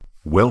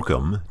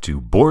Welcome to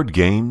Board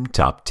Game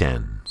Top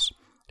Tens,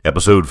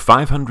 episode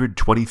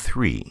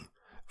 523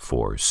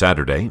 for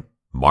Saturday,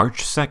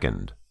 March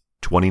 2nd,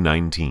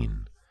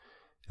 2019.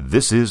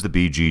 This is the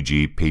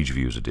BGG Page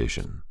Views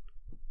edition.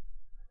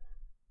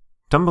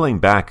 Tumbling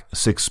back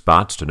 6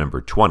 spots to number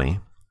 20,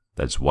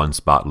 that's 1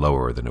 spot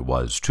lower than it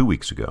was 2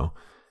 weeks ago,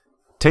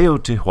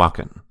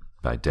 Teotihuacan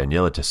by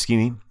Daniele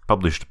Taschini,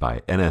 published by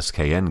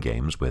NSKN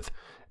Games with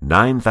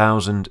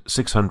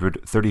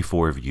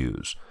 9,634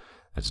 views.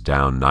 That's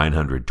down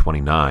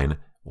 929,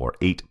 or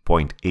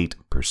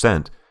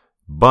 8.8%,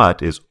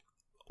 but is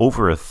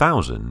over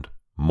 1,000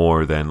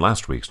 more than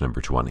last week's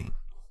number 20.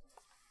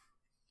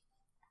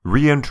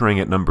 Re-entering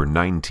at number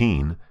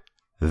 19,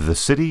 The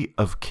City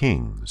of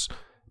Kings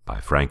by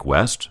Frank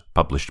West,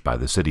 published by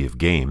the City of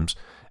Games,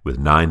 with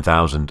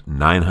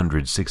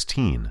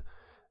 9,916.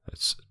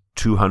 That's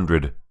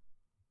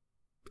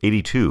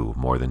 282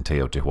 more than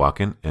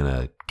Teotihuacan, and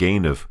a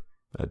gain of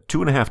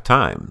 2.5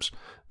 times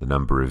the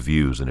number of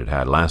views than it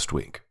had last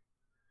week.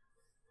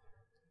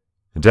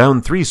 Down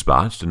 3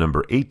 spots to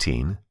number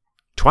 18,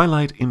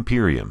 Twilight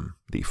Imperium,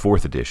 the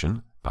 4th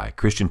edition, by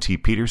Christian T.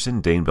 Peterson,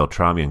 Dane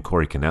Beltrami, and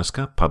Corey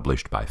Kineska,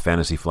 published by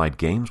Fantasy Flight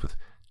Games with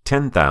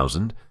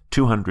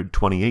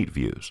 10,228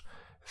 views,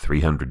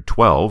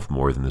 312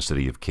 more than the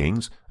City of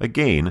Kings, a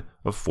gain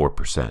of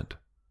 4%.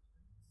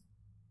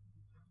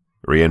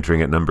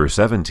 Re-entering at number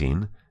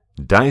 17,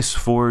 Dice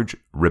Forge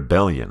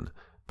Rebellion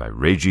by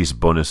Regis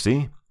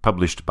Bonacy,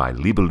 published by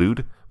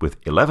Libellude with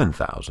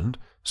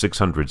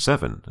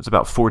 11,607. That's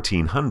about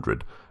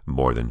 1,400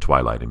 more than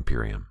Twilight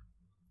Imperium.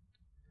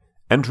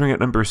 Entering at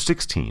number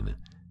 16,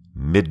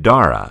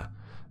 Midara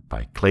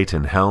by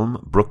Clayton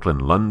Helm, Brooklyn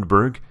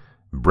Lundberg,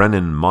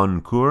 Brennan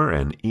Moncour,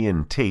 and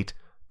Ian Tate,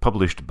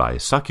 published by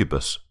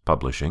Succubus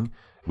Publishing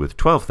with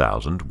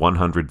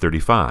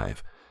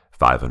 12,135,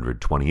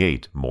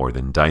 528 more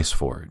than Dice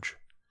Forge.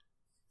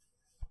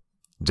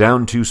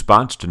 Down 2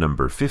 spots to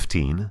number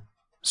 15,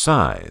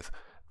 Scythe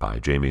by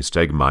Jamie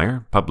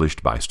Stegmaier,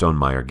 published by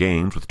Stonemaier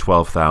Games with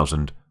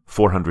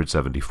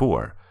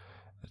 12,474.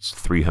 That's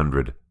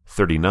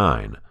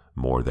 339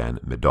 more than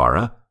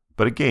Midara,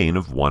 but a gain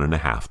of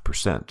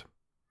 1.5%.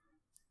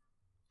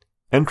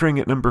 Entering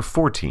at number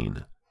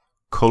 14,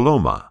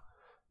 Coloma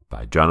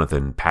by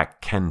Jonathan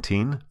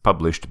Pack-Cantine,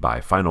 published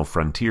by Final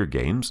Frontier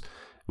Games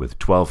with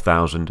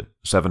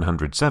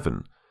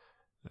 12,707,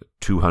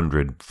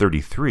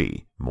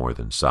 233 more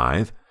than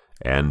Scythe,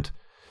 and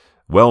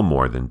well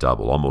more than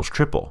double, almost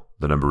triple,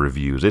 the number of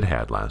views it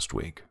had last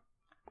week.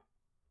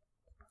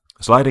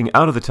 Sliding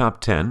out of the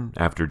top 10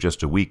 after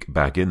just a week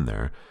back in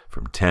there,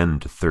 from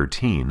 10 to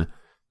 13,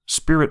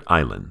 Spirit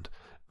Island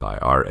by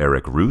R.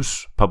 Eric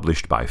Roos,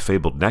 published by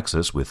Fabled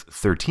Nexus with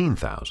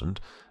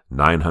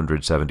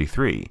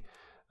 13,973,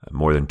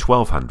 more than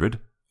 1,200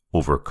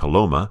 over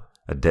Coloma,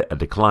 a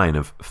decline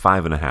of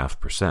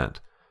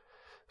 5.5%.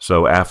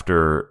 So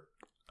after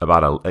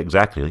about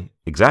exactly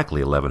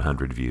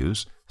 1,100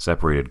 views,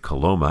 separated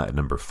Coloma at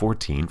number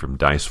 14 from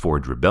Dice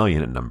Forge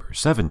Rebellion at number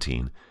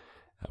 17,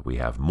 we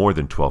have more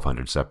than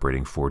 1,200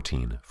 separating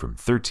 14 from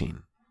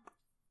 13.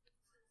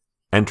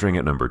 Entering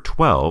at number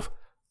 12,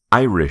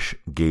 Irish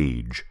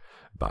Gauge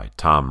by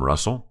Tom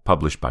Russell,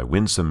 published by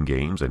Winsome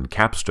Games and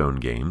Capstone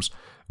Games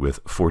with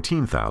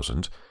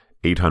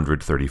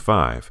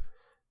 14,835.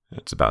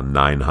 That's about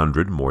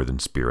 900 more than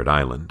Spirit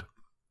Island.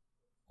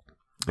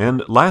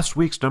 And last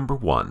week's number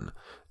 1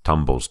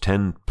 tumbles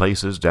 10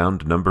 places down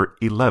to number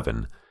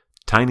 11,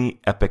 Tiny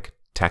Epic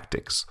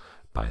Tactics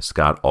by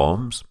Scott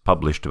Alms,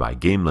 published by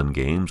Gamelin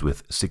Games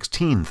with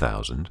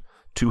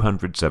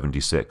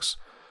 16,276.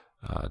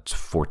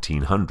 It's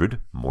 1,400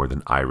 more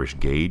than Irish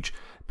Gauge,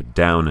 but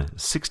down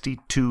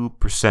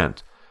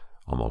 62%,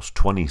 almost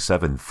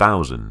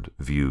 27,000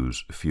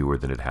 views fewer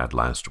than it had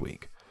last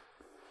week.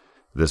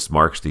 This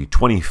marks the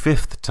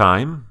 25th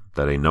time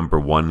that a number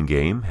 1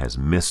 game has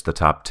missed the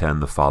top 10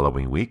 the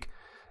following week,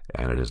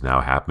 and it has now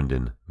happened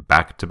in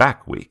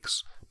back-to-back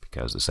weeks,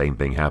 because the same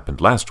thing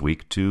happened last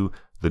week to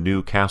the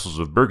new Castles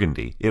of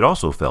Burgundy. It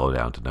also fell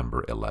down to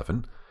number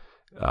 11,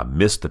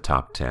 missed the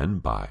top 10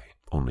 by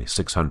only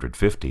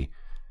 650.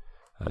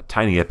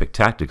 Tiny Epic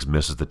Tactics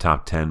misses the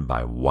top 10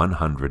 by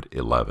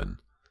 111.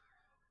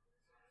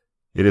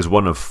 It is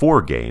one of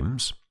 4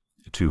 games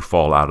to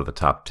fall out of the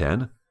top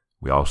 10.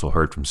 We also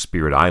heard from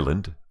Spirit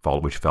Island,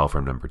 which fell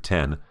from number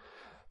 10.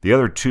 The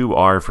other 2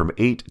 are from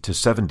 8 to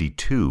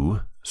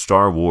 72,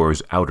 Star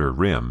Wars Outer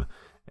Rim,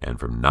 and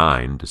from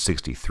 9 to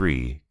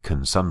 63,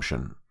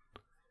 Consumption.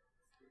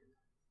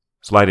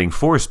 Sliding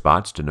 4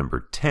 spots to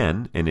number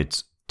 10 in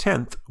its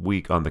 10th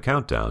week on the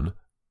countdown,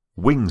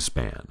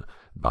 Wingspan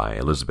by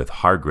Elizabeth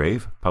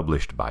Hargrave,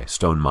 published by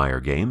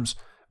Stonemaier Games,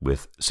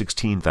 with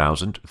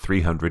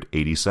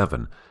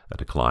 16,387, a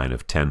decline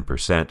of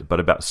 10%, but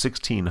about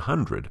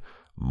 1,600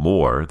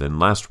 more than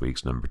last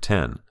week's number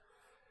 10.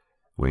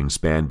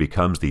 Wingspan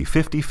becomes the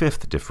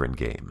 55th different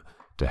game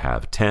to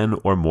have 10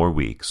 or more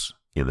weeks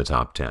in the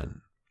top 10.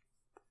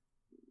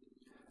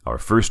 Our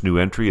first new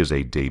entry is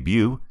a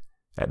debut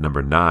at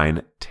number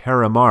 9,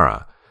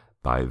 Terramara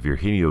by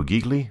Virginio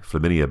Gigli,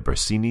 Flaminia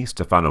Brasini,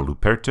 Stefano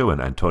Luperto, and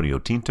Antonio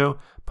Tinto,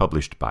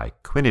 published by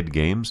Quinid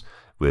Games,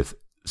 with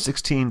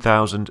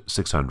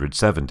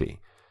 16,670.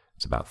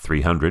 It's about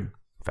 300, in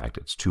fact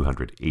it's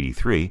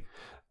 283,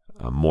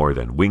 more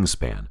than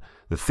Wingspan.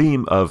 The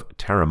theme of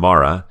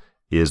Terramara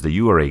is that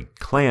you are a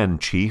clan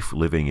chief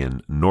living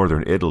in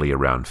northern Italy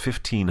around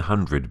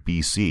 1500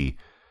 BC.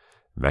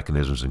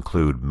 Mechanisms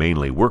include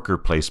mainly worker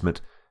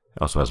placement.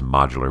 It also has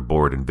modular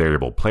board and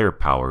variable player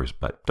powers,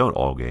 but don't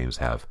all games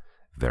have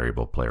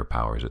variable player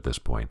powers at this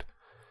point?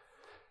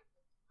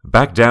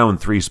 Back down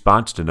 3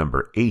 spots to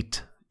number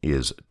 8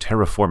 is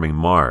Terraforming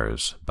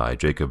Mars by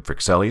Jacob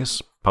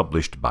Frixelius,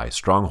 published by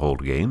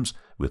Stronghold Games,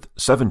 with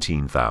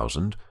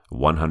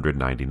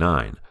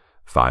 17,199,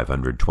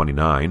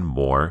 529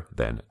 more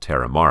than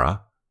Terramara.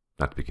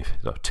 Not to be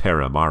confused,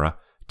 Terramara,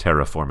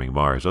 Terraforming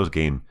Mars. Those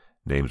game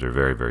names are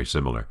very, very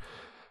similar.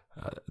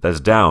 That's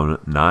down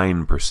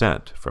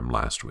 9% from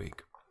last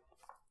week.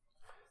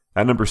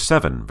 At number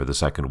 7 for the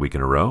second week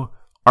in a row,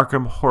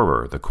 Arkham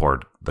Horror, the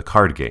card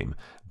game,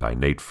 by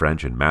Nate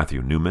French and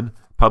Matthew Newman,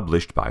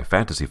 published by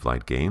Fantasy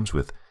Flight Games,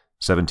 with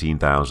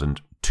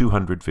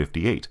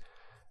 17,258,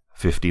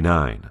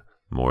 59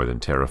 more than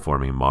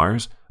Terraforming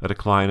Mars, a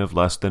decline of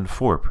less than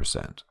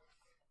 4%.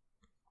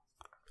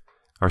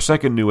 Our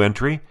second new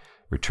entry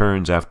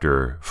returns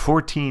after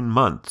 14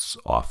 months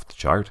off the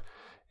chart.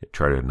 It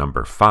charted at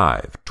number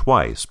 5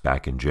 twice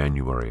back in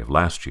January of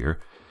last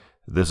year.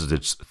 This is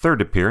its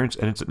third appearance,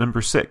 and it's at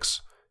number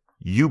 6,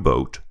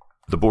 U-Boat,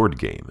 the board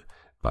game,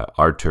 by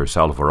Artur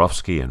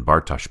Salvorovsky and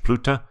Bartosz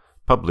Pluta,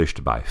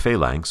 published by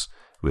Phalanx,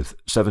 with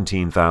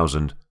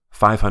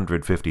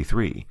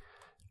 17,553,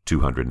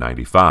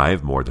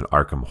 295 more than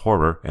Arkham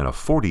Horror, and a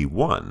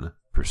 41%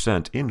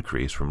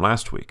 increase from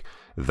last week.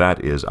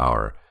 That is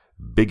our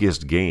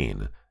biggest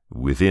gain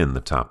within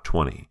the top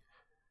 20.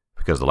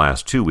 Because the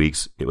last 2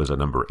 weeks, it was at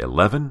number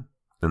 11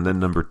 and then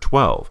number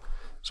 12,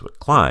 so it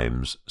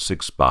climbs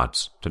 6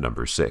 spots to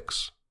number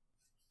 6.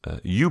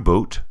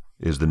 U-Boat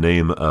is the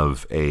name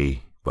of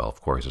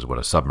of course, is what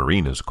a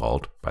submarine is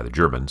called by the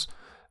Germans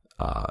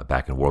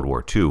back in World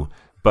War II,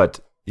 but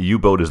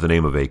U-Boat is the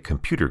name of a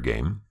computer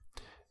game,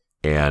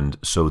 and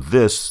so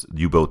this,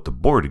 U-Boat the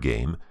board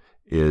game,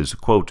 is,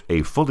 quote,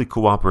 a fully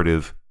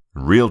cooperative,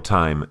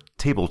 real-time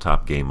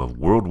tabletop game of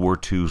World War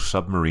II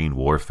submarine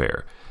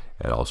warfare.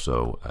 It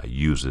also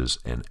uses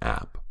an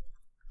app.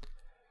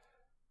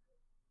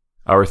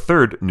 Our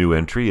third new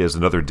entry is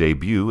another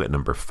debut at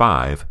number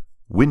 5,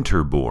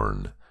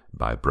 Winterborn,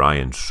 by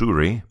Brian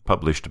Suri,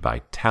 published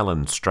by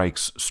Talon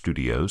Strikes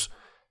Studios,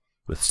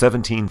 with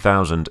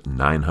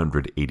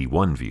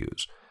 17,981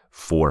 views,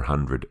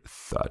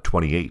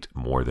 428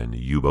 more than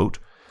U-Boat.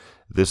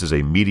 This is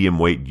a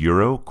medium-weight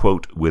Euro,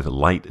 quote, with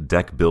light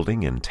deck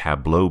building and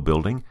tableau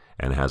building,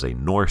 and has a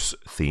Norse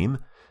theme.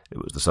 It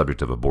was the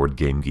subject of a Board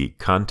Game Geek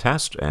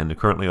contest, and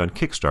currently on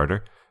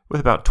Kickstarter, with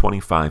about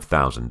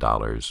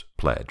 $25,000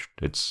 pledged.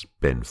 It's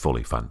been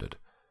fully funded.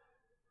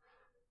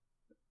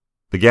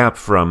 The gap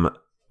from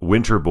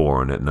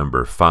Winterborn at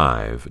number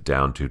 5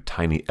 down to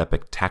Tiny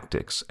Epic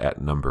Tactics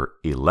at number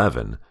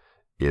 11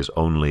 is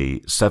only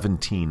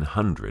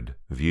 1,700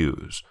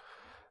 views.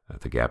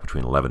 The gap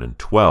between 11 and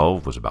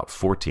 12 was about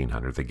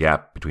 1,400. The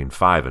gap between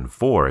 5 and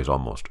 4 is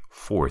almost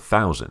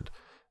 4,000.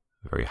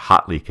 A very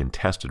hotly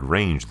contested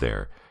range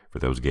there for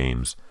those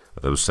games,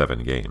 those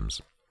 7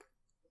 games.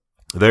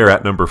 There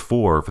at number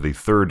 4 for the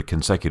third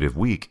consecutive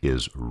week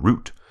is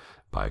Root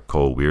by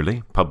Cole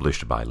Weirley,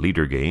 published by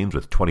Leader Games,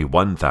 with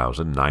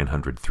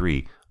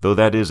 21,903, though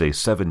that is a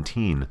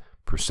 17%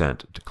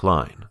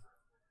 decline.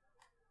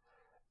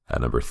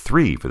 At number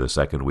 3 for the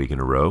second week in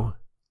a row,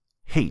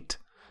 Hate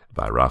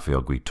by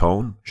Raphael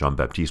Guiton,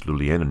 Jean-Baptiste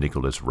Lulien, and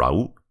Nicolas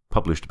Raoult,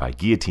 published by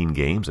Guillotine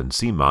Games and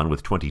Simon,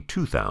 with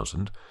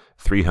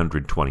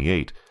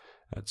 22,328.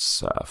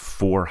 That's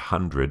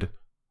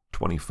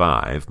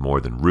 425 more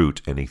than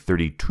Root, and a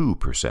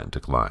 32%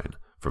 decline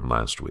from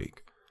last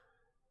week.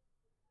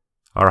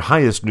 Our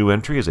highest new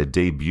entry is a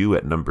debut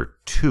at number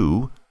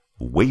 2,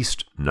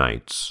 Waste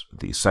Knights,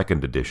 the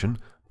second edition,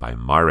 by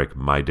Marek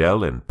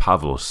Maidel and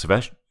Pavel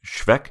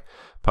Švek,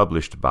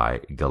 published by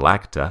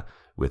Galacta,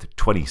 with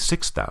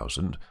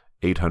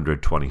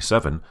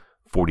 26,827,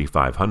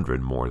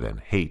 4,500 more than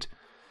Hate.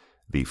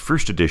 The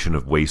first edition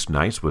of Waste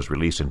Knights was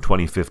released in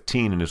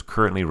 2015 and is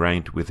currently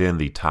ranked within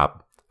the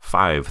top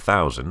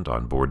 5,000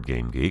 on Board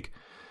Game Geek.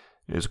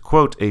 It is,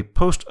 quote, a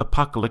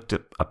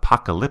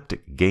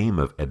post-apocalyptic game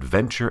of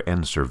adventure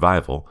and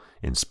survival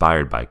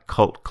inspired by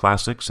cult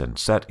classics and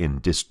set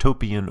in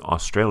dystopian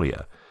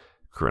Australia,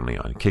 currently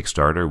on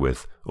Kickstarter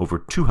with over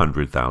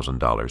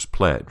 $200,000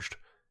 pledged.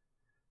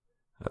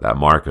 That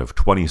mark of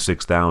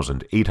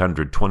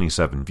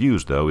 26,827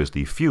 views, though, is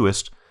the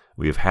fewest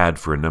we have had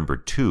for a number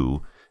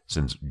 2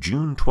 since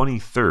June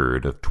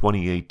 23rd of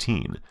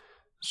 2018,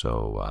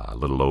 so a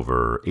little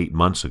over 8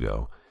 months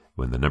ago,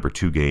 when the number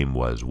 2 game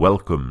was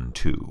Welcome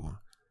to.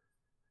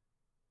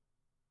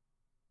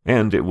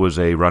 And it was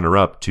a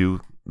runner-up to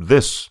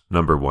this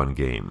number one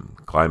game,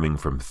 climbing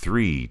from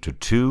 3 to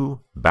 2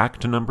 back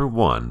to number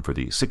 1 for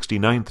the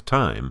 69th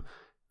time,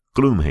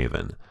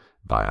 Gloomhaven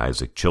by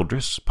Isaac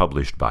Childress,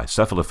 published by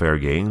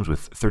Cephalofair Games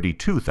with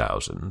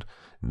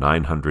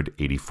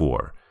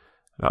 32,984,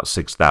 about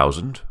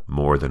 6,000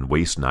 more than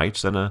Waste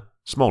Knights and a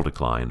small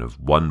decline of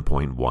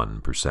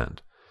 1.1%.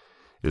 It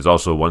is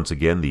also once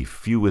again the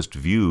fewest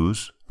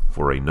views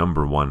for a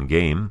number one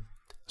game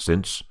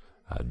since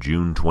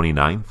June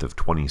 29th of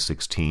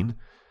 2016.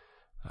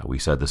 We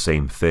said the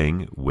same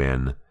thing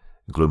when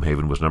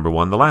Gloomhaven was number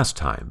one the last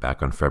time,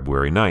 back on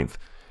February 9th,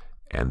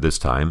 and this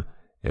time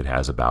it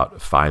has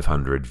about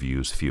 500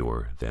 views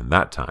fewer than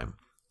that time.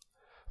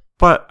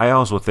 But I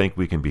also think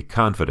we can be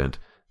confident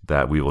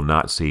that we will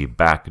not see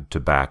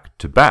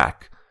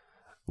back-to-back-to-back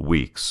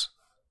weeks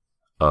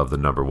of the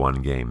number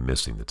one game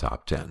missing the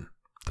top 10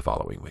 the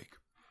following week.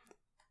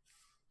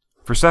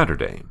 For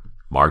Saturday,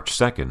 March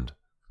 2nd,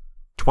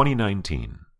 2019,